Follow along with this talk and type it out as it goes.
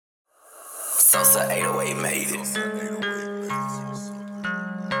Sosa 808 made it.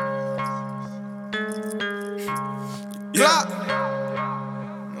 Glock.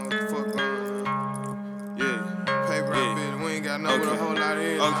 Know what the fuck going on? Yeah. Paper out bitch. We ain't got no with a whole lot of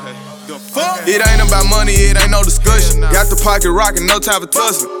it. Okay. The fuck? It ain't about money, it ain't no discussion. Got the pocket rockin', no time for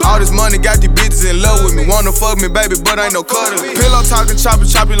tussling. All this money got these bitches in love with me. Wanna fuck me, baby, but ain't no cuddling. Pillow talking, chop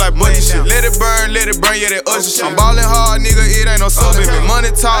you like butcher shit. Let it burn, yeah, that usher shit. I'm ballin' hard, nigga, it ain't no subbing me.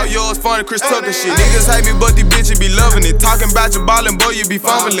 Money talk, yours funny, Chris Tucker shit. Niggas hate me, but these bitches be loving it. Talking about you ballin', boy, you be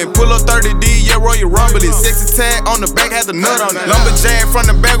fumbling. Pull up 30D, yeah, roll you rumbling. Sexy tag on the back, had the nut on it. Lumberjack from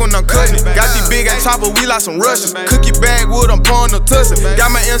the back when I'm cutting. Got these big ass chopper, we like some Russians. Cookie bag wood, I'm pouring no tussin'.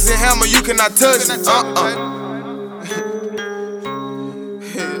 Got my MC hammer, you cannot touch it.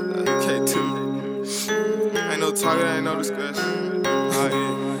 Ain't no talking, ain't no discussion. Oh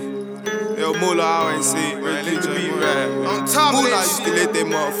yeah. Yo, Moolah always see, man, let the beat ride. On top of Moolah used to let that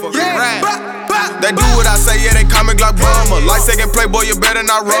motherfucker ride. They do what I say, yeah, they call me Glock bummer. Like second play, boy, you better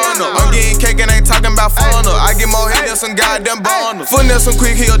not run her. I'm getting cake and ain't talking about funnel. I get more hate than some goddamn bundles. Finesse some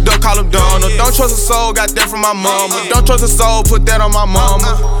quick, he'll duck, call him Donald. Don't trust a soul, got that from my mama. Don't trust a soul, put that on my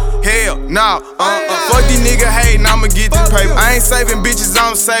mama. Hell, nah, fuck these niggas hatin', I'ma get this paper. I ain't saving bitches,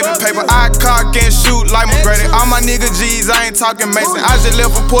 I'm saving paper. I cock and shoot like McGrady. All my nigga G's, I ain't talking Mason. I just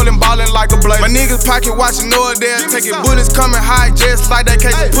left for pulling, ballin' like a blade. My niggas pocket watching, know they'll take it. Bullets coming high, just like that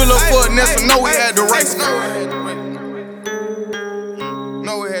case. Pull up for a nest, know we had to race.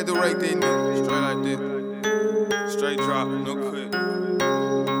 No, we had to rake that nigga. Straight like this. Straight drop, no quit.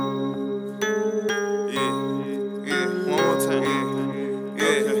 Yeah, one more time.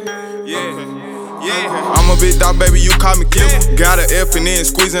 I'm a big dog, baby, you call me Clipper. Got a F and then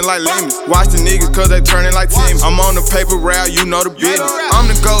squeezing like lemons. Watch the niggas cause they turning like Timmy. I'm on the paper route, you know the business. I'm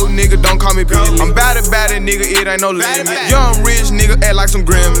the gold nigga, don't call me Billy. I'm bout it, nigga, it ain't no limit. Young rich nigga, act like some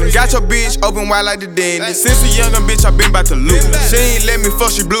gremlins. Got your bitch open wide like the dentist. Since a younger bitch, I been bout to lose. She ain't let me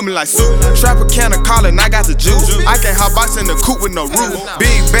fuck, she blew me like soup. Trap a can of collar, and I got the juice. I can't hot box in the coupe with no roof.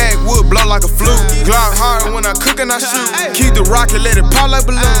 Big bag wood blow like a flute. Glock hard when I cook and I shoot. Keep the rocket, let it pop like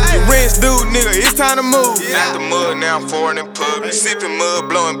balloon. Rinse dude, nigga, it's time to move. Out the mud, now I'm foreign in public. Sipping mud,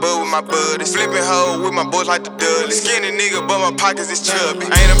 blowing bud with my buddies. Flipping hoe with my boys like the Dudley. Skinny nigga, but my pockets is chubby.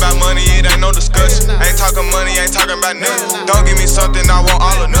 Ain't about money, it ain't no discussion. Ain't talking money, ain't talking about nothing. Don't give me something, I want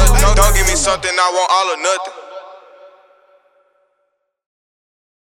all or nothing. Don't give me something, I want all or nothing.